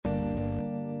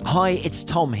Hi, it's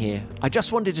Tom here. I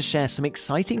just wanted to share some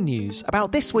exciting news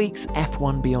about this week's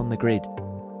F1 Beyond the Grid.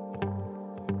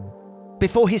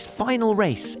 Before his final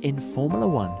race in Formula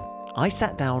One, I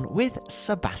sat down with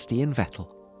Sebastian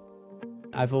Vettel.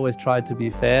 I've always tried to be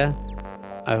fair.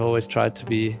 I've always tried to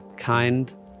be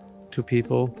kind to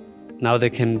people. Now they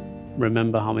can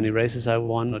remember how many races I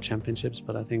won or championships,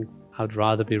 but I think I'd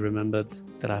rather be remembered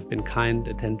that I've been kind,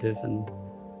 attentive, and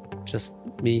just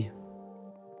me.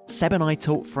 Seb and I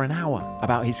talked for an hour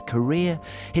about his career,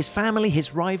 his family,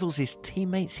 his rivals, his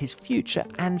teammates, his future,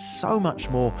 and so much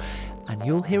more. And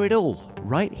you'll hear it all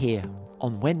right here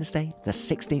on Wednesday, the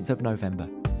 16th of November.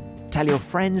 Tell your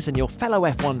friends and your fellow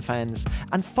F1 fans,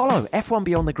 and follow F1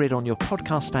 Beyond the Grid on your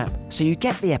podcast app so you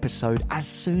get the episode as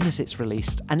soon as it's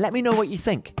released. And let me know what you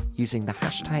think using the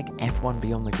hashtag F1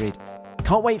 Beyond the Grid.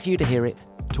 Can't wait for you to hear it.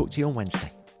 Talk to you on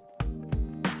Wednesday.